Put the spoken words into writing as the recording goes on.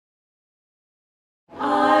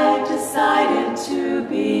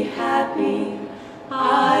happy.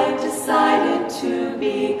 I've decided to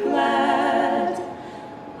be glad.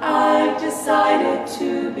 I've decided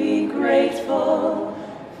to be grateful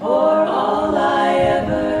for all I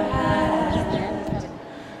ever had.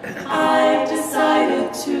 I've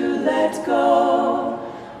decided to let go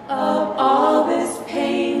of all this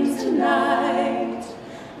pain tonight.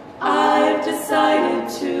 I've decided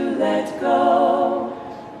to let go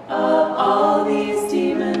of all these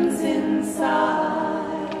demons inside.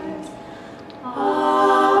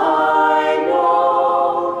 I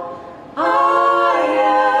know I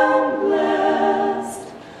am blessed.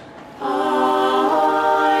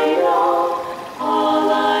 I know all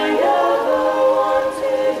I ever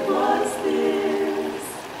wanted was this.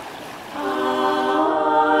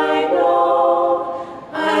 I know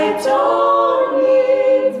I don't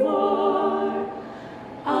need more.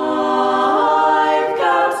 I've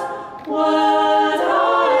got what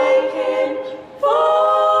I came for.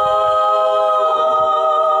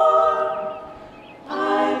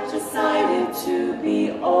 I've decided to be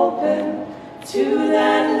open to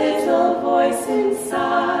that little voice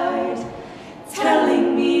inside,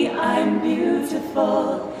 telling me I'm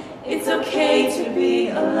beautiful, it's okay to be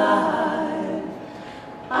alive.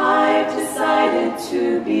 I've decided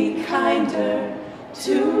to be kinder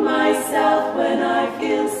to myself when I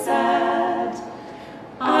feel sad.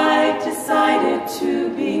 I've decided to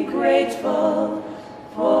be grateful